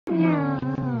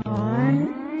I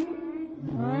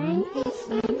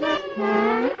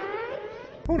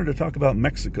wanted to talk about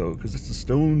Mexico because it's a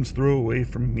stone's throw away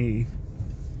from me,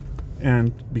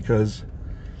 and because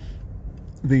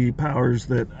the powers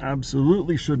that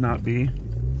absolutely should not be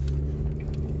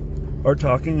are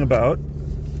talking about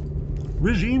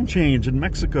regime change in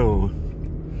Mexico.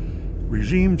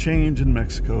 Regime change in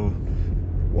Mexico.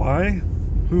 Why?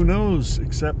 Who knows?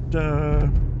 Except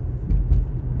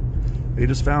they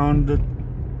just found the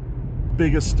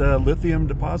biggest lithium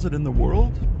deposit in the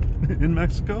world in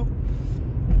Mexico,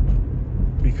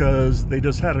 because they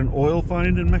just had an oil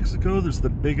find in Mexico. There's the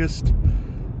biggest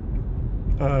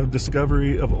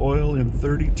discovery of oil in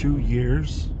 32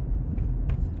 years,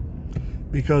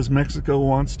 because Mexico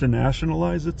wants to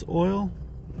nationalize its oil,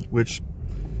 which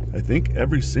I think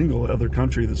every single other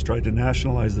country that's tried to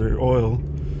nationalize their oil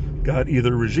got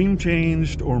either regime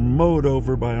changed or mowed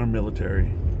over by our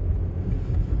military.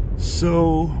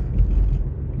 So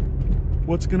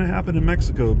what's going to happen in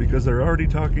Mexico? Because they're already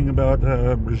talking about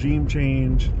regime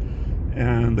change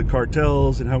and the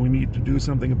cartels and how we need to do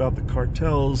something about the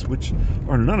cartels, which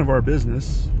are none of our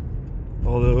business.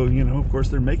 Although, you know, of course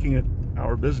they're making it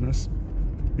our business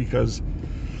because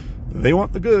they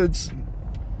want the goods.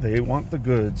 They want the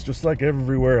goods, just like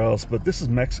everywhere else. But this is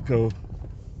Mexico.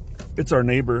 It's our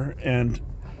neighbor, and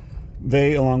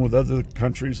they, along with other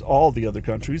countries, all the other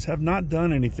countries, have not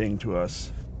done anything to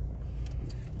us.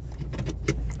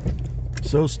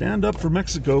 So stand up for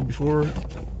Mexico before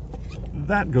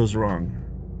that goes wrong.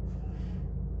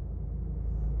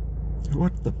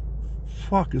 What the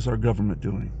fuck is our government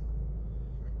doing?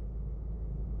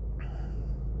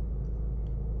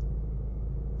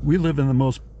 We live in the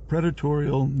most predatory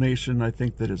nation I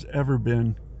think that has ever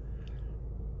been,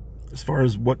 as far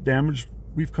as what damage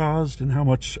we've caused and how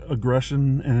much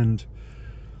aggression and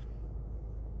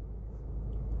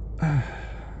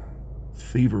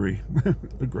thievery,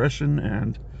 aggression,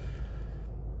 and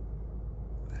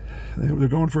they're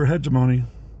going for hegemony.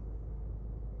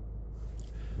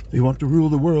 They want to rule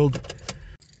the world,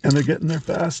 and they're getting there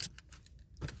fast.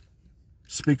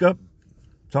 Speak up,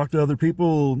 talk to other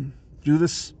people, do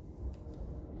this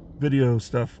video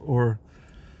stuff, or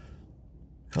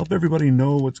help everybody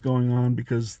know what's going on,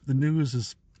 because the news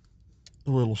is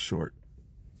a little short.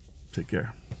 Take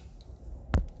care.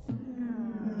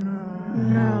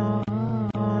 No.